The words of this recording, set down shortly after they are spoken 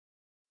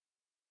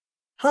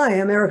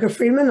Hi, I'm Erica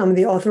Friedman. I'm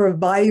the author of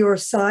By Your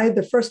Side,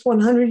 the first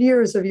 100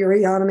 years of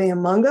Yuri anime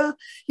and manga.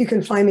 You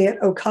can find me at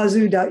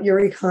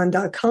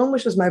okazu.yuricon.com,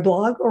 which is my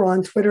blog, or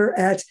on Twitter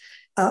at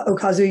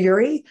Okazu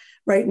Yuri.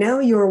 Right now,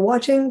 you are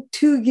watching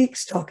Two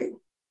Geeks Talking.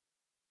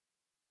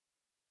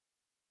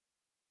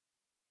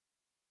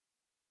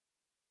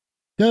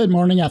 Good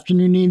morning,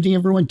 afternoon, evening,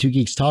 everyone. Two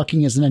Geeks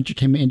Talking is an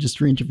entertainment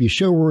industry interview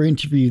show where we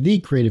interview the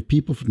creative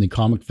people from the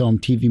comic, film,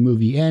 TV,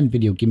 movie, and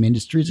video game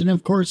industries. And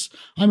of course,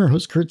 I'm your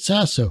host, Kurt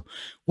Sasso.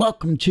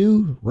 Welcome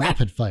to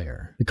Rapid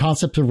Fire. The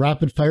concept of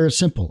Rapid Fire is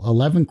simple.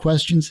 11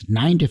 questions,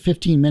 9 to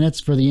 15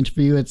 minutes for the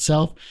interview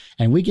itself,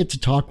 and we get to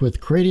talk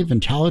with creative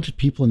and talented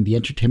people in the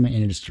entertainment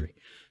industry.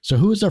 So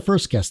who is our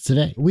first guest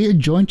today? We are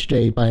joined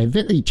today by a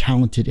very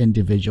talented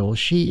individual.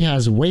 She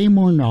has way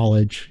more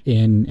knowledge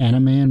in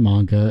anime and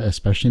manga,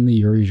 especially in the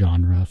Yuri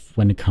genre,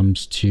 when it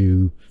comes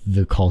to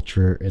the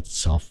culture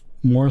itself,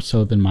 more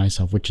so than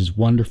myself, which is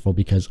wonderful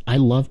because I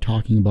love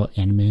talking about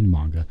anime and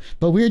manga.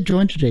 But we are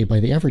joined today by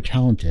the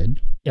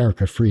ever-talented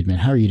Erica Friedman.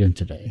 How are you doing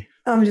today?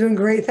 I'm doing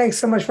great. Thanks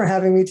so much for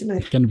having me tonight.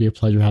 It's going to be a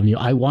pleasure having you.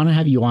 I want to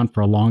have you on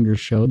for a longer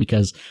show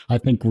because I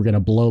think we're going to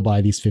blow by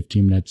these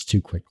 15 minutes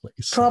too quickly.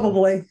 So.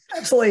 Probably.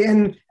 Absolutely.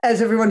 And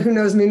as everyone who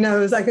knows me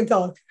knows, I can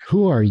talk.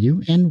 Who are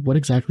you and what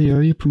exactly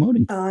are you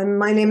promoting?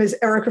 My name is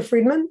Erica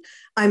Friedman.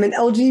 I'm an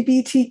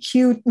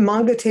LGBTQ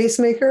manga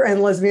tastemaker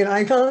and lesbian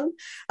icon.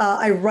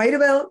 I write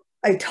about,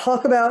 I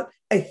talk about,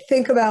 I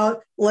think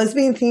about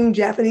lesbian-themed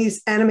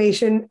Japanese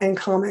animation and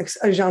comics,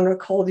 a genre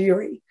called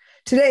Yuri.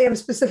 Today, I'm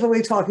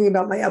specifically talking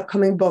about my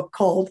upcoming book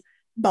called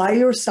By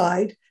Your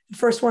Side, the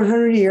first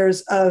 100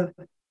 years of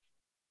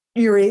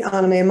Yuri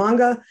anime and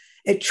manga.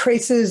 It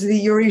traces the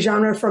Yuri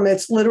genre from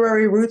its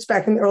literary roots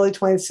back in the early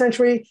 20th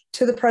century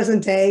to the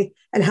present day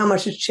and how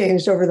much it's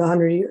changed over the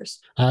 100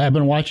 years. I've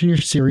been watching your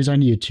series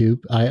on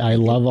YouTube. I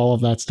love all of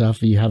that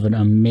stuff. You have an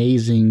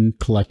amazing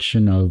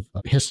collection of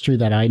history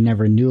that I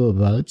never knew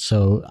about.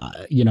 So,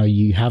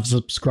 you have a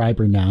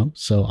subscriber now,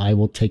 so I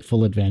will take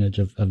full advantage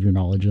of your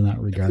knowledge in that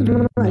regard.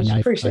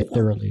 I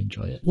thoroughly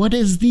enjoy it. What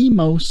is the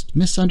most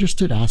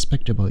misunderstood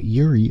aspect about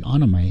Yuri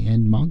anime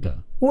and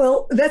manga?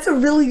 Well, that's a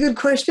really good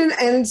question,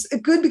 and it's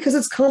good because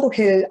it's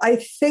complicated. I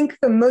think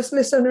the most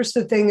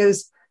misunderstood thing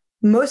is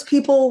most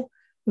people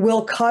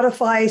will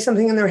codify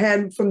something in their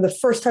head from the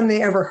first time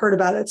they ever heard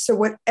about it. So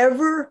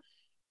whatever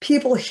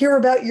people hear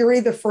about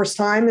Yuri the first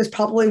time is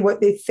probably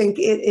what they think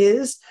it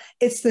is.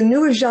 It's the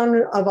newest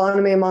genre of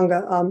anime and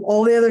manga.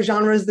 All the other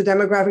genres, the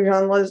demographic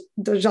genres,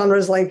 the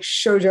genres like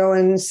shoujo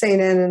and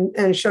seinen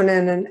and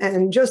shonen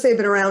and josei have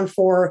been around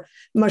for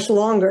much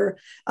longer.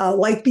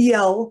 Like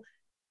BL,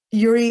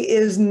 Yuri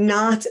is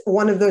not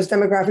one of those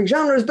demographic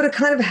genres, but it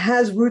kind of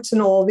has roots in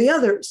all the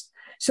others.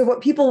 So what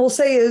people will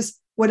say is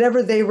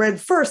whatever they read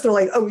first, they're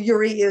like, oh,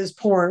 Yuri is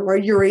porn, or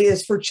Yuri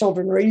is for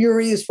children, or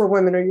Yuri is for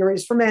women, or Yuri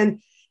is for men.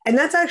 And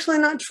that's actually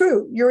not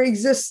true. Yuri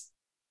exists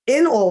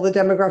in all the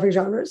demographic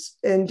genres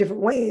in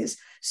different ways.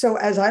 So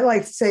as I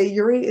like to say,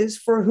 Yuri is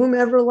for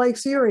whomever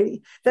likes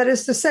Yuri. That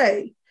is to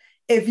say,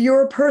 if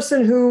you're a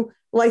person who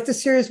liked a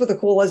series with a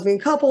cool lesbian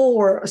couple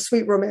or a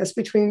sweet romance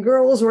between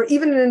girls or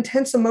even an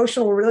intense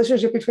emotional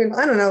relationship between,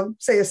 I don't know,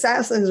 say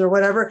assassins or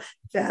whatever,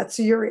 that's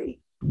Yuri.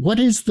 What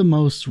is the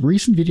most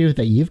recent video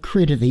that you've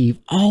created that you've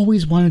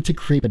always wanted to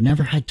create but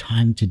never had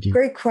time to do?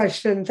 Great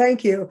question.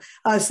 Thank you.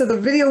 So the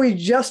video we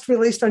just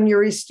released on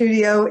Yuri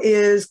Studio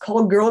is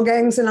called Girl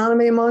Gangs in Anime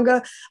and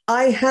Manga.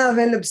 I have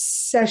an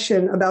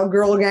obsession about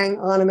girl gang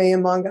anime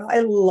and manga.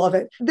 I love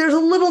it. There's a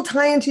little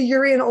tie into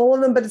Yuri in all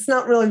of them, but it's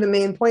not really the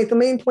main point. The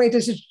main point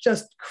is it's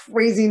just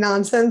crazy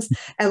nonsense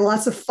and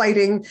lots of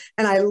fighting,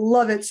 and I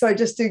love it. So I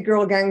just did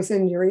Girl Gangs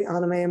in Yuri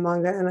anime and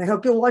manga, and I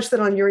hope you'll watch that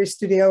on Yuri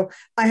Studio.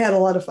 I had a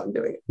lot of fun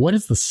doing it. What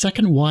is the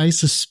second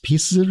wisest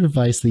piece of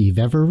advice that you've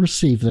ever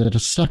received that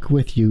has stuck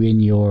with you in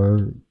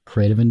your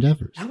creative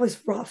endeavors? That was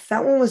rough.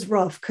 That one was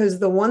rough because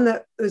the one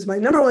that was my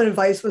number one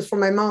advice was from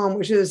my mom,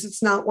 which is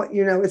it's not what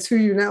you know, it's who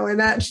you know. And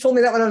that she told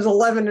me that when I was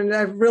 11, and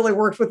I've really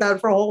worked with that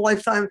for a whole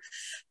lifetime.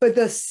 But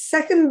the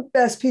second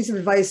best piece of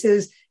advice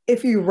is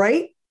if you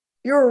write,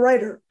 you're a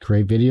writer.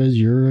 Create videos,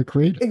 you're a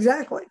creator.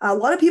 Exactly. A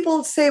lot of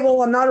people say,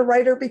 well, I'm not a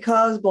writer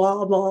because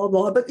blah, blah,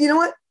 blah. But you know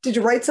what? Did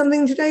you write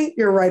something today?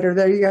 You're a writer.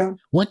 There you go.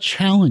 What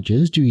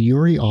challenges do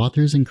Yuri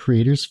authors and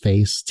creators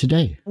face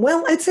today?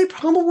 Well, I'd say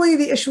probably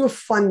the issue of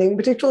funding,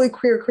 particularly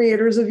queer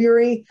creators of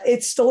Yuri.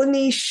 It's still a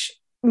niche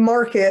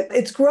market.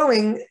 It's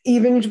growing,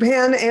 even in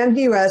Japan and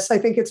the US. I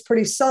think it's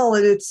pretty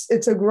solid.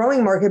 It's a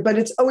growing market, but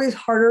it's always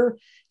harder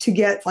to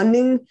get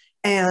funding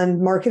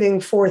and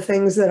marketing for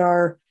things that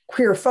are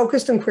queer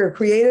focused and queer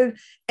created.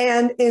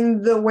 And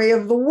in the way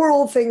of the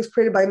world, things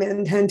created by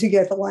men tend to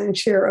get the lion's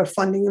share of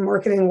funding and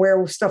marketing,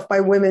 where stuff by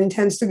women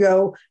tends to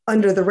go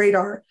under the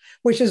radar,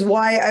 which is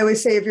why I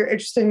always say if you're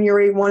interested in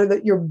Yuri, one of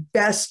your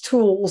best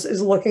tools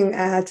is looking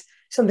at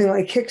something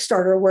like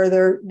Kickstarter,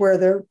 where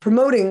they're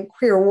promoting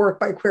queer work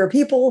by queer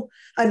people.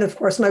 And of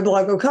course, my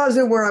blog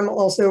Okazu, where I'm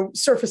also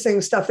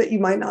surfacing stuff that you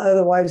might not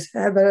otherwise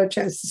have had a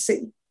chance to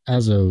see.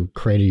 As a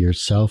creator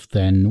yourself,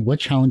 then, what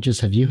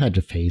challenges have you had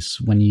to face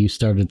when you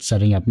started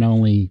setting up not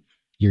only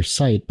your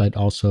site, but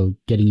also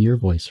getting your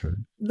voice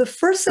heard? The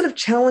first set of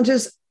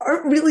challenges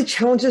aren't really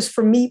challenges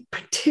for me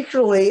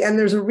particularly, and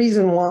there's a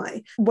reason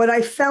why. What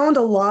I found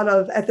a lot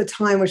of at the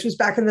time, which was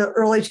back in the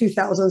early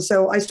 2000s,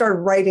 so I started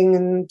writing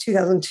in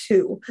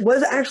 2002,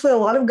 was actually a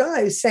lot of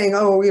guys saying,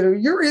 oh,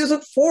 Yuri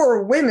isn't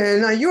for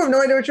women. You have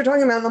no idea what you're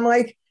talking about. And I'm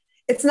like,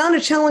 it's not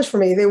a challenge for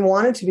me. They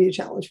want it to be a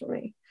challenge for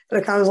me. But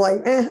I kind of was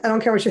like, I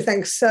don't care what you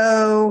think.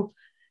 So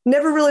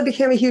never really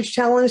became a huge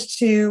challenge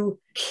to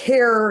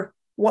care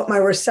what my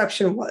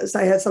reception was.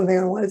 I had something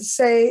I wanted to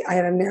say. I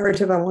had a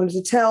narrative I wanted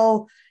to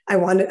tell. I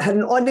had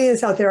an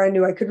audience out there I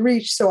knew I could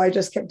reach. So I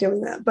just kept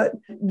doing that. But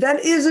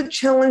that is a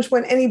challenge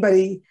when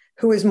anybody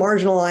who is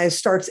marginalized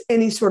starts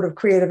any sort of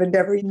creative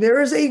endeavor.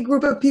 There is a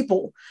group of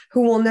people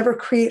who will never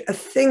create a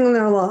thing in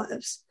their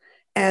lives.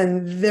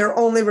 And their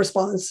only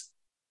response,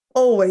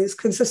 always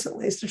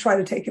consistently, is to try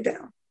to take it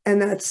down. And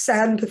that's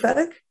sad and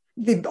pathetic.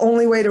 The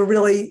only way to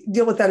really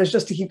deal with that is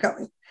just to keep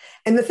going.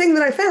 And the thing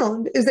that I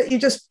found is that you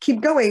just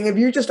keep going. If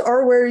you just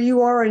are where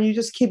you are and you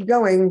just keep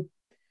going,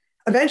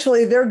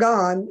 eventually they're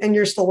gone and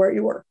you're still where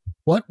you were.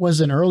 What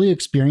was an early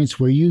experience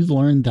where you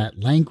learned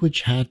that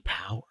language had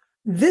power?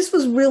 This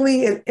was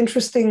really an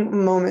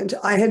interesting moment.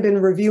 I had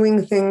been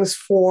reviewing things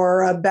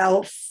for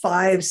about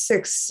 5,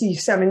 6,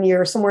 7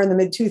 years, somewhere in the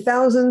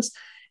mid-2000s.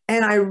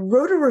 And I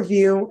wrote a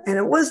review, and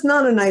it was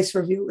not a nice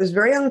review. It was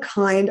very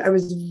unkind. I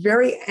was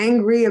very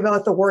angry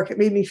about the work. It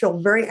made me feel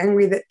very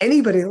angry that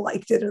anybody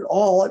liked it at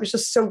all. I was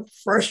just so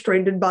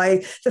frustrated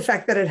by the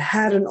fact that it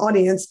had an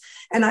audience.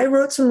 And I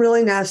wrote some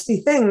really nasty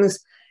things.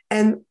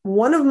 And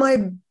one of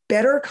my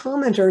better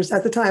commenters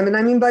at the time, and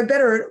I mean by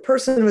better, a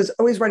person who was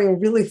always writing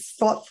really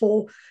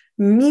thoughtful,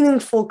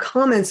 meaningful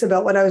comments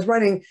about what I was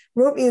writing,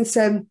 wrote me and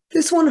said,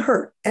 this one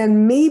hurt.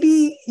 And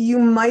maybe you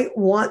might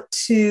want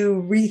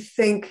to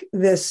rethink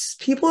this.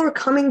 People are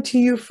coming to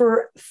you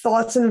for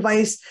thoughts and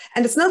advice.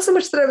 And it's not so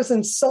much that I was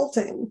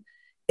insulting.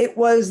 It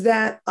was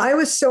that I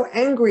was so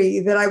angry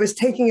that I was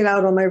taking it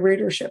out on my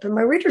readership. And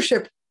my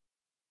readership,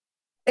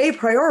 a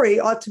priori,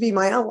 ought to be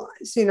my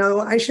allies.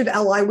 I should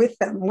ally with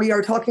them. We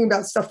are talking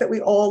about stuff that we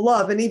all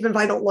love. And even if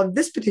I don't love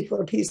this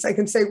particular piece, I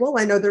can say, well,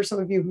 I know there's some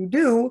of you who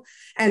do.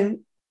 And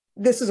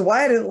this is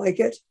why I didn't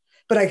like it,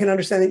 but I can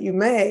understand that you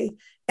may.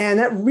 And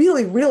that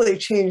really, really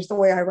changed the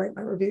way I write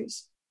my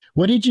reviews.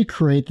 What did you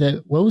create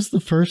what was the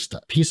first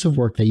piece of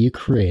work that you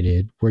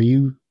created where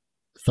you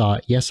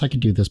thought, yes, I could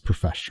do this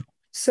professional?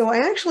 So I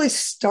actually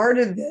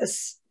started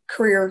this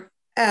career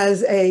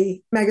as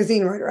a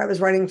magazine writer. I was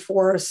writing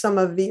for some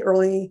of the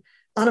early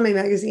anime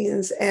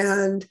magazines,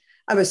 and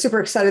I was super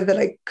excited that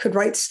I could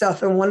write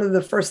stuff. And one of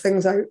the first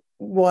things I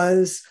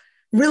was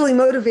really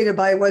motivated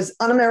by was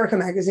On America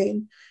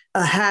magazine.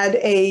 Had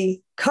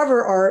a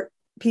cover art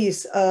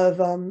piece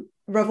of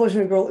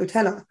Revolutionary Girl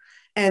Utena,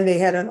 and they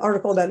had an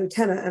article about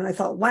Utena, and I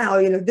thought,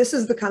 wow, this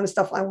is the kind of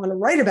stuff I want to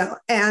write about.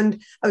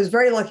 And I was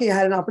very lucky I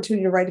had an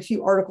opportunity to write a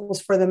few articles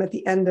for them at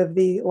the end of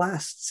the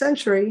last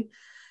century.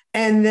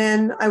 And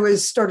then I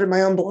started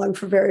my own blog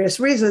for various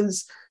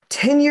reasons.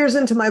 10 years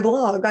into my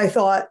blog, I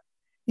thought,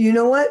 you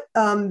know what?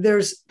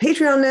 There's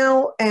Patreon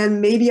now,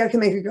 and maybe I can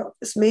make a go of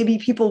this. Maybe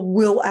people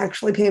will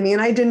actually pay me.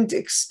 And I didn't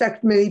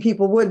expect many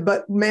people would,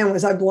 but man,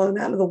 was I blown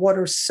out of the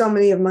water. So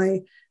many of my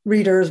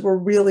readers were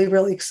really,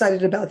 really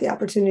excited about the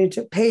opportunity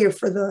to pay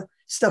for the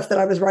stuff that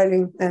I was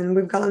writing. And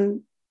we've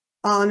gone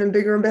on and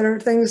bigger and better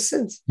things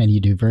since. And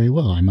you do very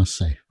well, I must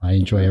say. I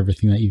enjoy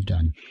everything that you've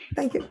done.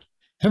 Thank you.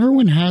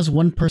 Everyone has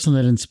one person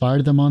that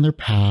inspired them on their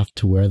path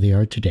to where they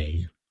are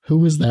today. Who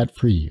was that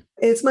for you?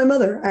 It's my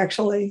mother,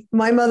 actually.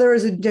 My mother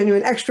is a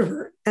genuine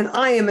extrovert, and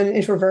I am an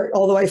introvert,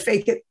 although I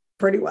fake it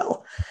pretty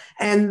well.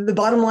 And the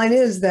bottom line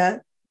is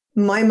that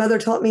my mother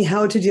taught me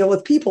how to deal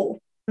with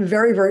people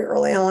very, very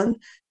early on.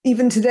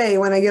 Even today,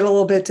 when I get a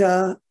little bit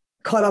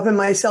caught up in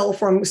myself,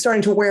 or I'm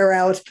starting to wear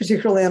out,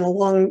 particularly on a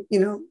long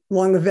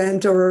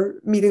event or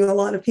meeting a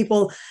lot of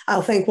people,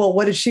 I'll think, well,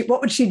 what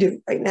would she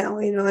do right now?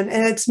 And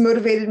it's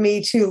motivated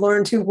me to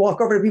learn to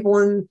walk over to people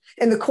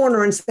in the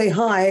corner and say,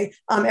 hi,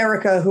 I'm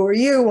Erica. Who are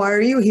you? Why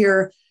are you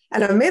here?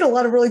 And I've made a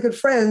lot of really good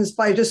friends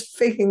by just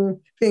faking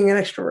being an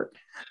extrovert.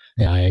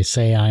 Yeah, I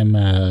say I'm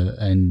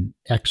an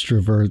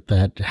extrovert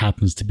that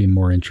happens to be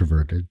more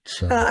introverted.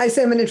 So I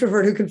say I'm an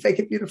introvert who can fake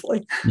it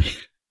beautifully.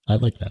 I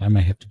like that. I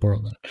might have to borrow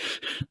that.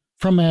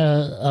 From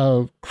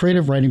a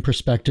creative writing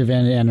perspective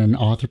and an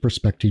author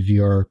perspective,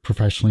 you're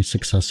professionally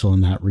successful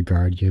in that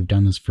regard. You've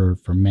done this for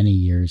many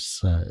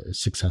years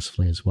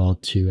successfully as well,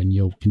 too, and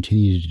you'll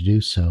continue to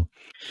do so.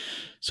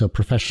 So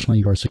professionally,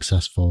 you're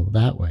successful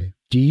that way.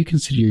 Do you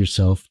consider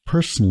yourself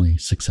personally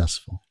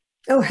successful?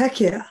 Oh, heck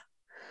yeah.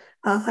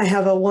 I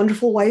have a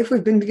wonderful wife.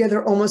 We've been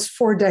together almost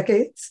 4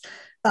 decades.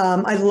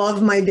 I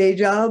love my day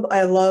job.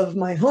 I love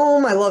my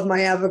home. I love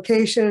my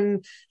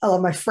avocation. I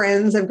love my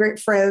friends. I have great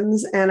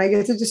friends, and I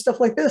get to do stuff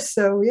like this.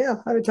 So yeah,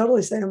 I would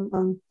totally say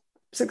I'm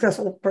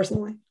successful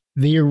personally.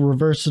 The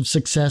reverse of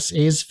success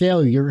is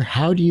failure.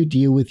 How do you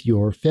deal with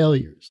your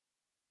failures?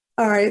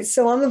 All right.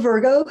 So I'm a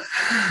Virgo.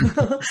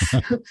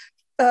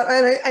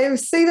 And I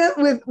say that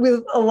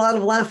with a lot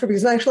of laughter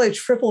because I'm actually a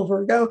triple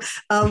Virgo.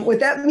 What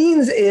that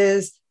means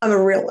is I'm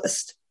a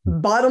realist.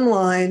 Bottom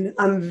line,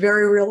 I'm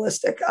very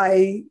realistic.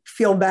 I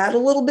feel bad a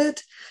little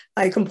bit.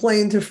 I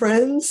complain to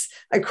friends.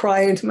 I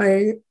cry into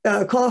my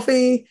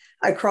coffee.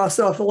 I cross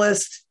it off the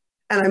list,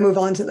 and I move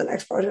on to the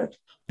next project.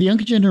 The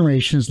younger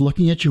generation is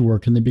looking at your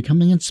work and they're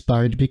becoming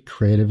inspired to be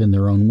creative in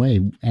their own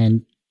way.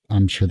 And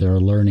I'm sure they're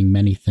learning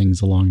many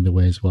things along the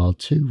way as well,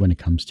 too, when it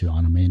comes to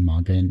anime and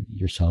manga and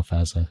yourself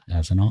as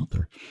an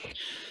author.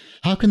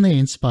 How can they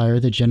inspire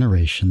the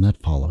generation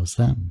that follows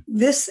them?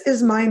 This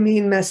is my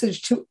main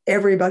message to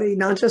everybody,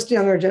 not just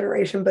younger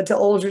generation, but to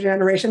older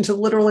generation, to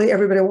literally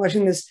everybody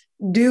watching this.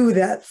 Do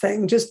that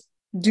thing. Just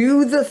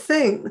do the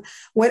thing.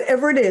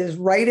 Whatever it is,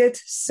 write it,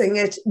 sing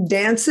it,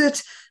 dance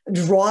it,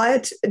 draw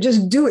it,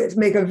 just do it.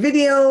 Make a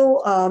video,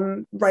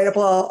 write up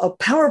a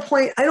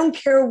PowerPoint. I don't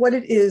care what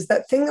it is,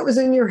 that thing that was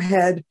in your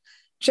head,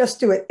 just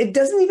do it. It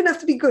doesn't even have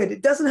to be good.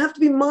 It doesn't have to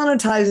be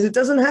monetized. It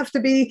doesn't have to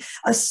be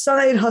a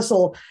side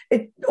hustle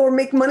or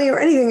make money or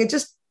anything. It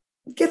just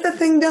get the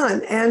thing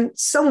done. And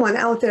someone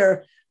out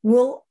there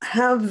will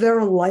have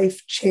their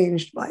life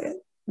changed by it.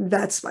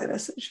 That's my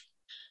message.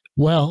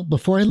 Well,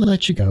 before I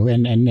let you go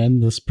and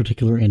end this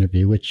particular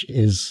interview, which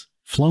is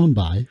flown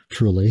by,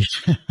 truly,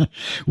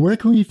 where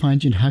can we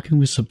find you and how can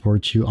we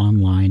support you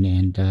online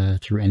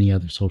and through any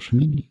other social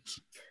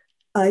medias?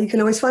 You can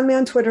always find me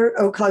on Twitter,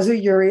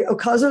 Okazu Yuri.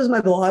 Okazu is my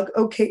blog,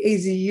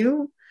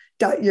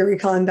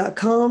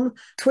 okazu.yuricon.com.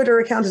 Twitter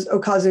account is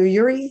Okazu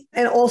Yuri.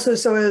 And also,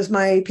 so is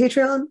my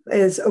Patreon,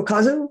 is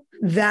Okazu.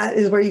 That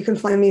is where you can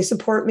find me,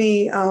 support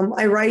me.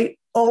 I write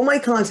all my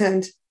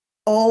content,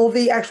 all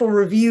the actual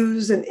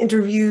reviews and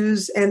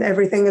interviews and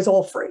everything is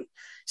all free.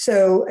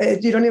 So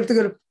you don't have to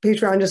go to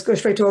Patreon, just go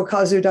straight to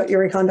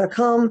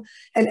okazu.yuricon.com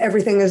and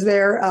everything is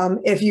there.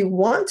 If you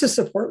want to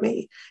support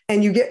me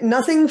and you get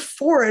nothing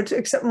for it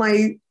except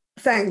my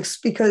thanks,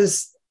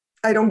 because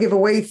I don't give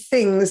away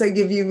things, I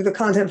give you the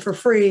content for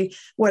free.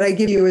 What I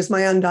give you is my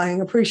undying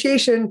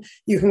appreciation.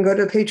 You can go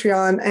to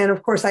Patreon. And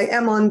of course, I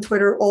am on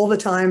Twitter all the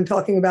time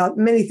talking about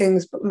many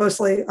things, but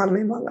mostly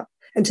anime manga.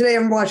 And today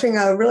I'm watching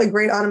a really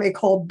great anime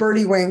called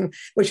Birdie Wing,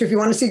 which if you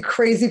want to see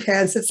crazy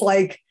pants, it's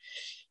like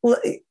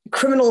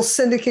criminal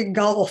syndicate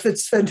golf.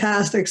 It's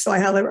fantastic. So I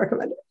highly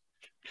recommend it.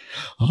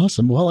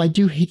 Awesome. Well, I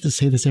do hate to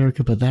say this,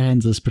 Erica, but that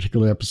ends this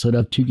particular episode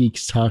of Two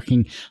Geeks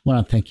Talking. I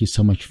want to thank you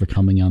so much for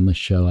coming on the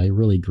show. I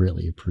really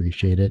greatly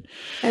appreciate it.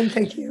 And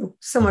thank you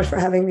so much for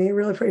having me. I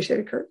really appreciate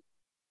it, Kurt.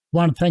 I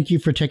want to thank you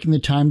for taking the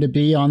time to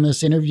be on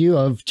this interview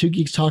of Two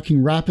Geeks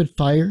Talking Rapid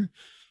Fire.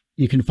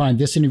 You can find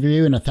this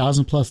interview and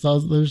 1,000+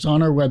 others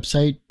on our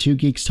website,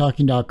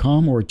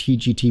 twogeekstalking.com or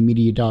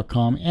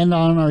tgtmedia.com, and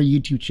on our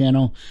YouTube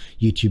channel,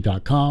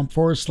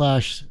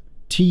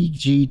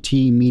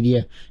 youtube.com/TGT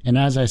Media. And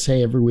as I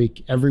say every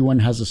week, everyone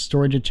has a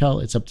story to tell.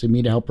 It's up to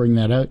me to help bring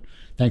that out.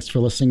 Thanks for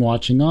listening,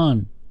 watching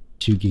on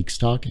Two Geeks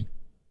Talking.